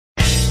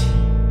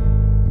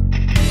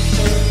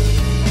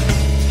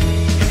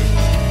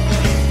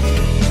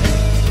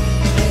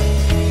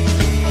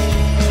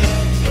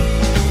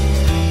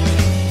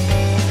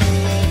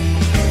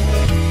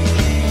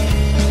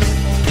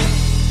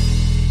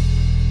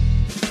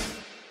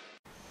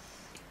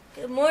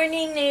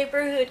morning,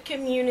 neighborhood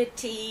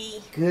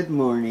community. Good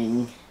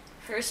morning.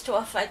 First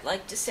off, I'd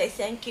like to say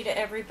thank you to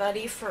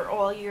everybody for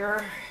all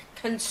your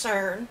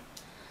concern.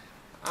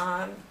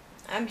 I'm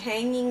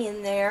hanging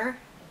in there.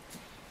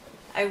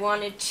 I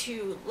wanted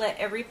to let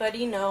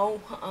everybody know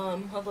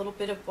a little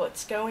bit of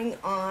what's going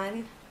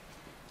on.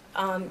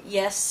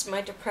 Yes,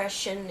 my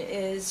depression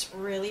is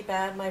really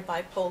bad. My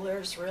bipolar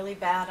is really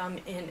bad. I'm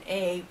in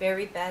a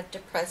very bad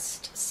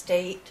depressed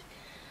state.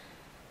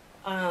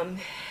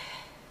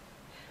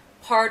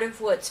 Part of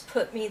what's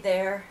put me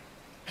there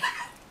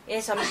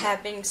is I'm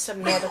having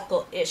some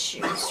medical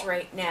issues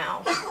right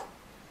now.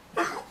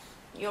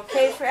 You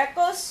okay,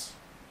 Freckles?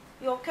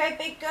 You okay,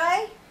 big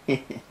guy?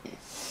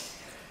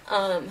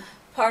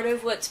 Part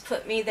of what's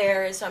put me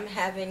there is I'm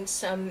having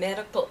some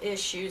medical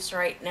issues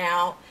right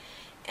now,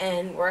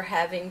 and we're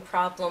having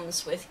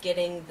problems with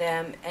getting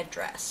them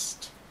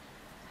addressed.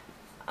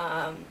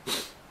 I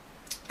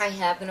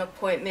have an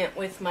appointment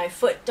with my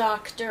foot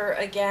doctor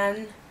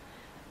again.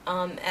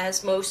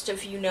 As most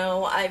of you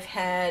know, I've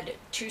had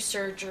 2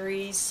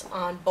 surgeries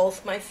on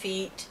both my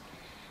feet,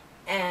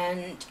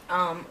 and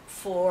I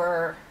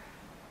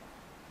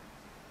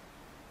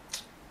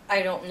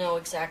don't know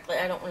exactly,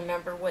 I don't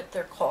remember what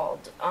they're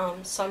called,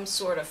 some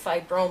sort of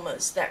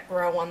fibromas that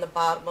grow on the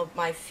bottom of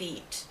my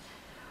feet.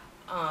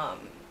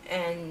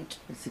 And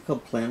is it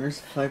called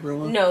plantar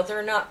fibroma? No,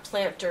 they're not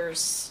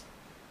plantars.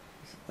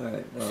 All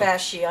right, well,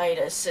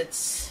 fasciitis.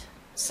 It's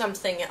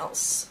something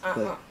else.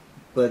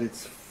 But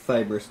it's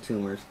fibrous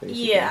tumors,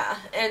 basically. Yeah,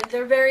 and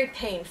they're very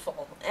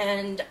painful,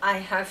 and I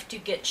have to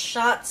get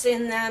shots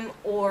in them,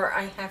 or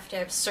I have to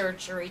have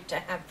surgery to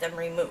have them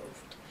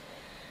removed.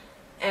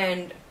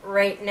 And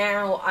right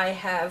now I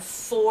have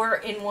 4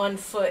 in one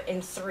foot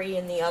and 3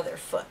 in the other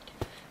foot.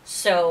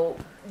 So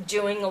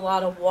doing a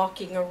lot of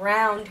walking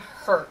around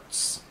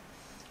hurts.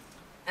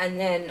 And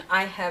then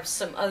I have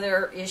some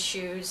other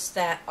issues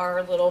that are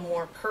a little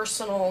more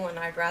personal, and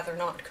I'd rather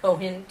not go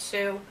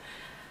into.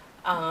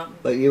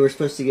 But you were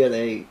supposed to get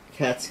a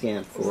CAT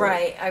scan for it.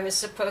 Right, I was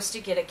supposed to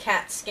get a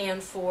CAT scan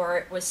for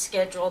it. Was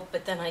scheduled,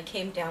 but then I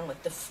came down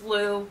with the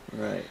flu.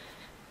 Right.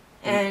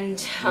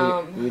 And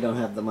we don't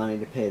have the money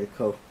to pay the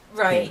co.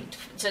 Right.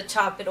 To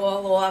top it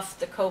all off,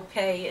 the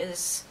copay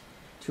is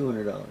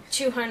 $200.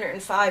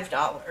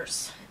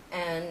 $205,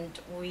 and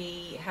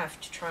we have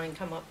to try and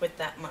come up with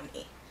that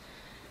money.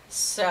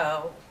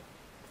 So,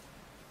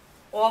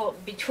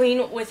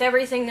 with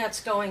everything that's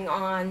going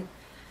on,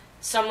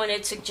 someone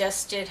had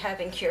suggested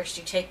having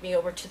Kirsty take me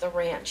over to the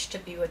ranch to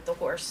be with the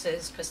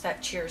horses, because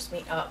that cheers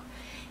me up.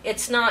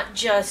 It's not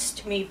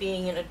just me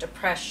being in a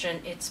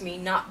depression, it's me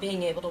not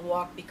being able to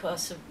walk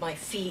because of my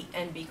feet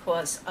and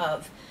because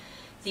of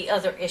the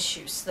other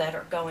issues that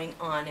are going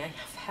on. I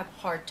have a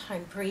hard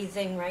time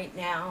breathing right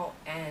now,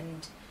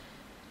 and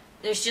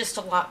there's just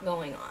a lot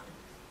going on.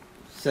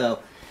 So,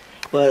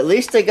 but at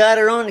least I got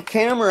her on the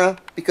camera,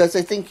 because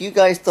I think you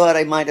guys thought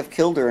I might have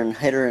killed her and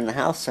hid her in the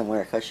house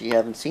somewhere, because you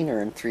haven't seen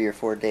her in 3 or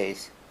 4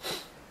 days.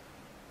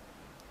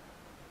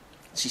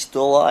 She's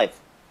still alive.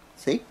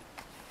 See?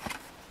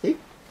 See?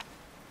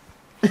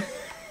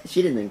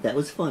 She didn't think that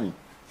was funny.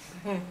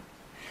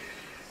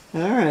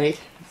 Alright.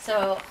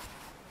 So,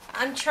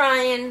 I'm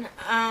trying.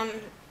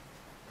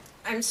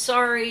 I'm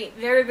sorry,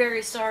 very,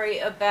 very sorry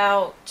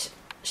about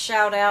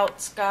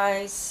shout-outs,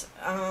 guys,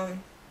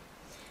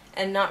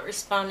 and not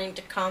responding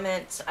to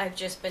comments. I've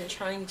just been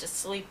trying to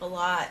sleep a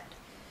lot,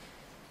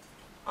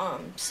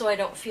 so I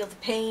don't feel the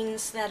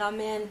pains that I'm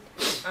in.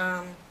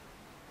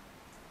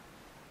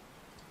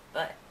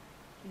 But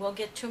we'll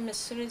get to them as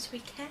soon as we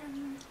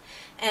can.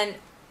 And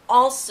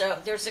also,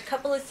 there's a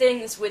couple of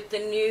things with the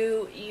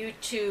new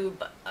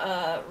YouTube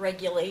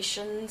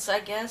regulations, I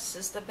guess,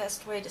 is the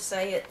best way to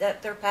say it,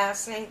 that they're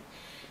passing.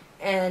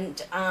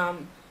 And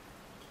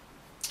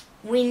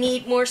we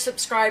need more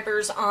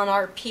subscribers on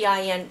our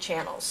PIN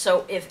channel.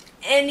 So if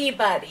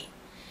anybody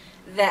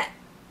that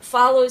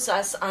follows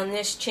us on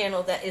this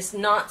channel that is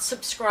not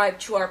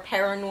subscribed to our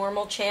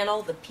paranormal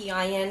channel, the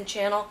PIN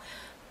channel,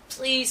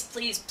 please,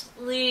 please,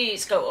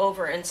 please go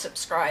over and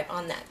subscribe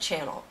on that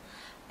channel.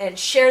 And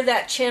share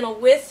that channel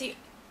with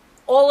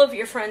all of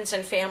your friends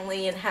and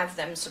family and have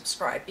them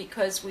subscribe,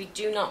 because we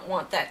do not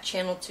want that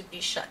channel to be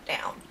shut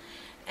down.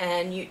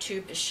 And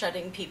YouTube is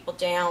shutting people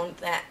down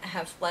that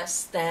have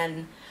less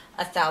than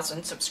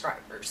 1,000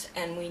 subscribers,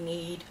 and we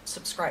need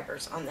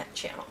subscribers on that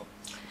channel.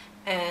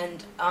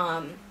 And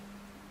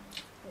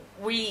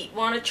we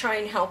want to try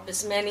and help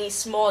as many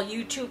small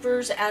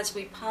YouTubers as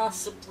we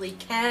possibly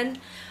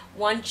can.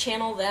 One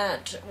channel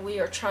that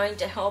we are trying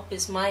to help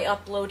is My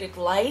Uploaded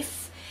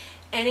Life.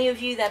 Any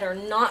of you that are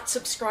not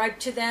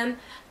subscribed to them,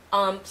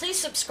 please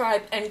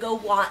subscribe and go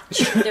watch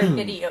their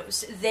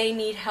videos. They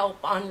need help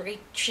on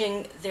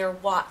reaching their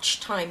watch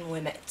time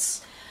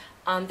limits.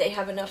 They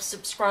have enough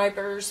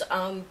subscribers,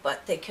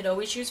 but they could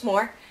always use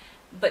more.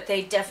 but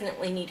they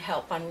definitely need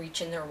help on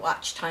reaching their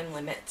watch time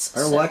limits.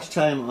 Our watch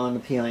time on the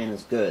PIN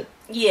is good.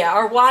 Yeah,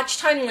 our watch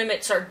time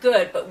limits are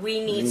good, but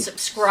we need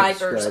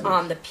subscribers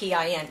on the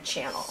PIN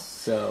channel.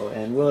 So,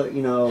 and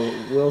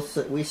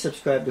we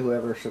subscribe to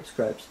whoever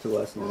subscribes to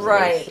us nowadays,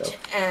 right, so.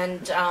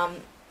 And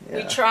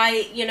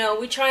Yeah.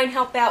 we try and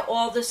help out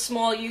all the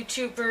small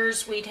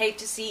YouTubers. We'd hate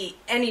to see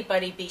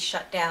anybody be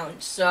shut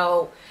down.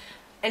 So,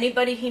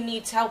 anybody who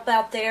needs help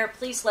out there,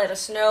 please let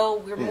us know.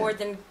 We're more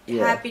than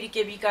happy to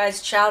give you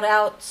guys shout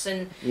outs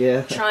and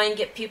try and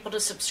get people to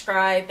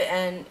subscribe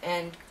and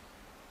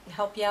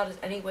help you out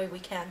any way we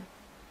can.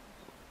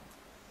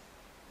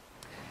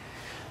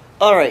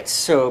 Alright,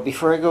 so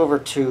before I go over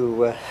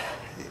to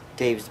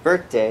Dave's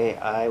birthday,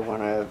 I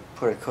want to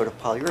put a coat of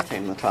polyurethane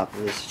on the top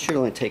of this. It should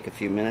only take a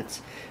few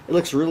minutes. It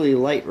looks really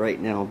light right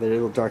now, but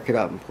it'll dark it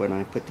up when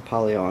I put the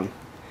poly on.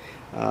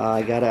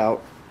 I got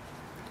out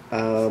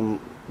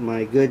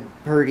my good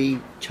Purdy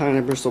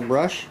China bristle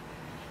brush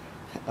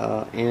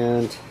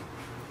and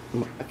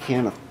a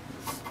can of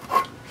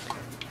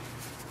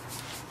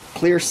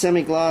clear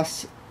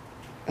semi-gloss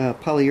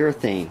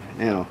polyurethane.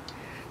 Now,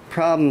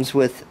 problems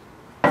with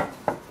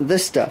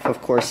this stuff,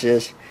 of course,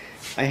 is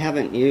I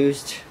haven't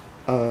used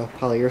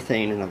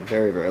polyurethane in a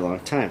very, very long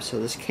time. So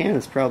this can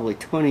is probably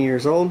 20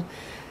 years old.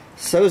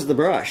 So's the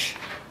brush.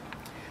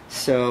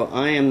 So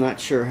I am not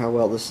sure how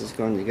well this is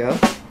going to go,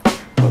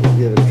 but we'll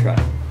give it a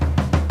try.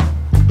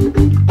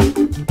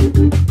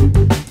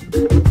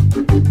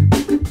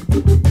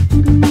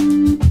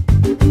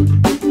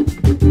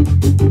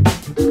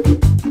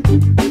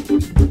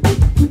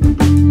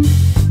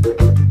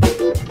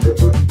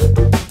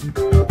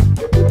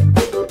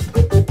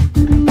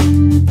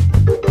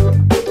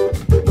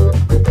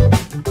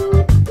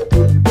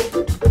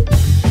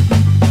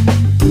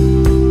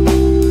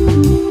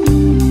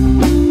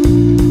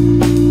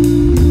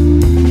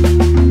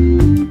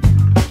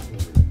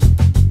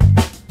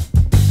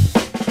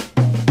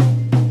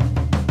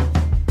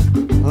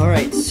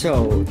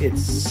 So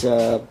it's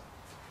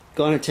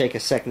going to take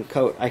a second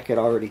coat. I could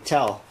already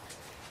tell.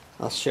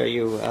 I'll show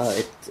you.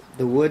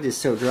 The wood is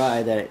so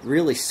dry that it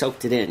really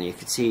soaked it in. You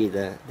can see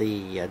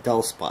the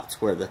dull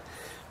spots where the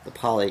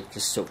poly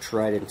just soaked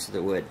right into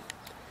the wood.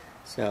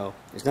 So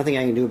there's nothing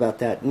I can do about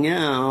that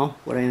now.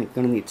 What I'm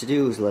going to need to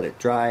do is let it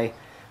dry.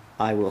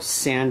 I will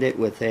sand it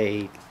with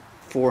a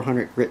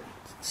 400 grit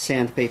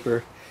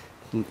sandpaper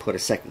and put a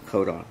second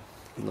coat on.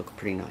 It'll look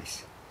pretty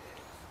nice.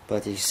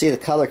 But as you see, the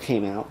color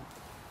came out.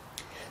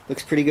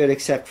 Looks pretty good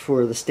except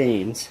for the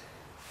stains.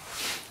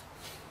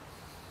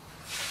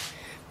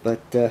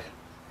 But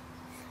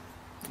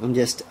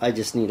I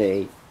just need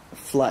a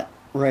flat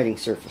writing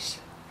surface.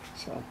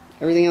 So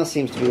everything else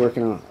seems to be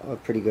working on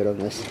pretty good on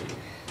this.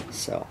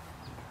 So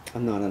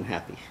I'm not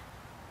unhappy.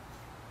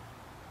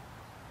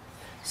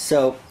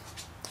 So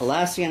the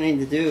last thing I need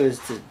to do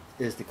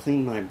is to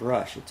clean my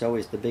brush. It's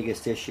always the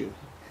biggest issue.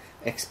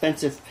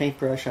 Expensive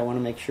paintbrush. I want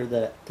to make sure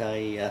that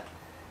I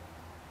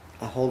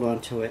hold on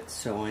to it,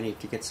 so I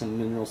need to get some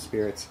mineral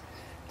spirits,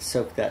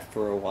 soak that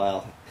for a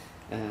while,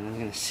 and I'm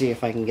going to see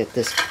if I can get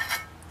this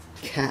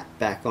cap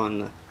back on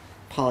the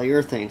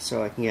polyurethane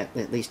so I can get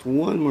at least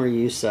one more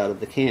use out of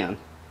the can.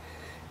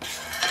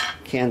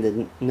 Can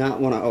did not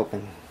want to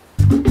open.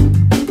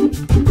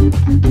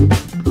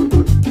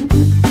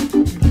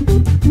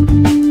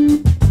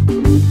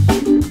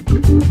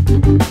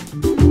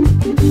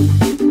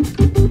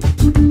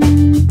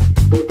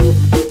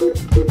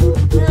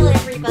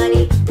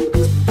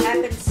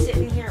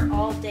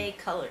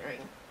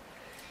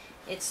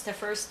 It's the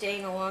first day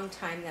in a long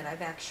time that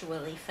I've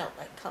actually felt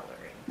like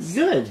coloring. So.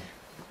 Good.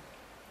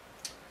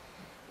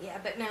 Yeah,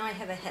 but now I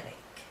have a headache.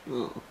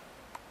 Oh.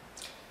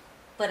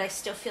 But I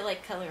still feel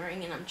like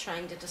coloring, and I'm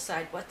trying to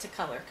decide what to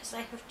color because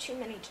I have too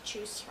many to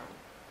choose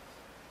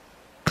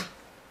from.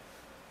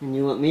 And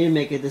you want me to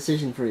make a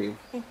decision for you?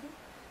 Mm-hmm. Do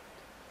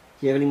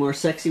you have any more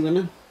sexy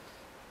women?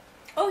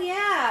 Oh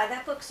yeah,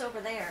 that book's over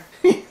there.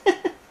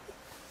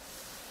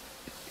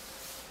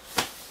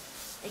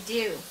 I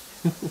do.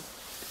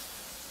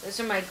 Those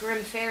are my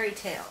Grimm fairy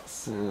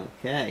tales.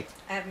 Okay.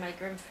 I have my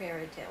Grimm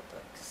fairy tale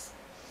books.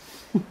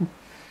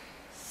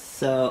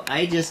 So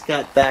I just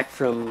got back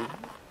from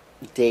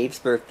Dave's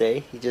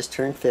birthday. He just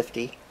turned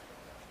 50.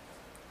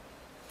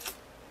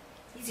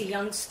 He's a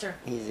youngster.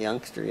 He's a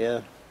youngster, yeah.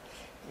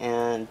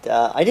 And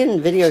I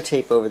didn't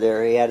videotape over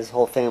there. He had his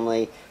whole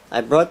family.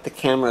 I brought the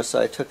camera,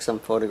 so I took some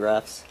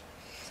photographs.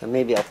 So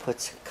maybe I'll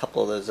put a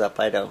couple of those up.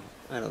 I don't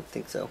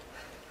think so.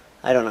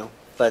 I don't know.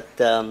 But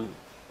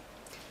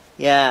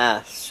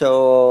yeah,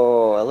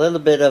 so a little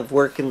bit of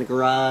work in the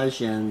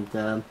garage,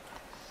 and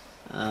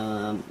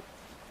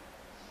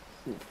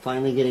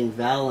finally getting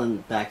Val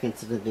back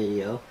into the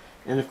video.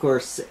 And of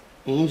course,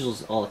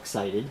 Angel's all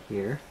excited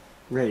here,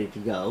 ready to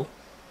go.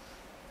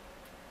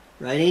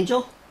 Right,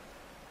 Angel?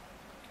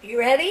 You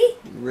ready?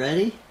 You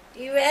ready?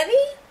 You ready?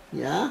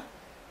 Yeah?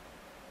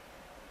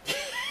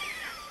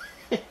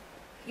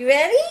 You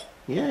ready?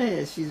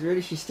 Yeah, she's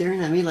ready. She's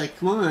staring at me like,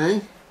 come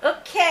on.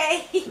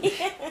 Okay.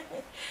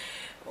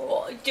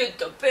 Oh, I did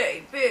the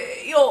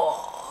baby.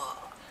 Oh.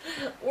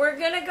 we're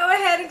going to go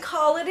ahead and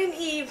call it an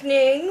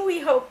evening.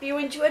 We hope you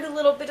enjoyed a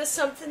little bit of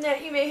something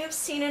that you may have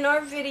seen in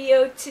our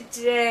video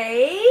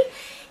today.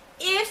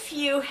 If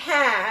you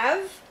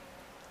have,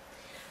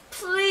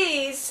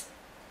 please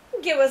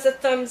give us a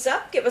thumbs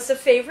up, give us a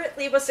favorite,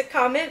 leave us a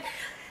comment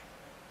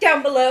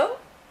down below.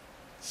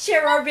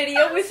 Share our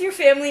video with your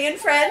family and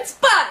friends,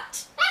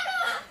 but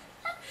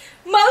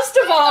most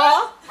of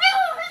all,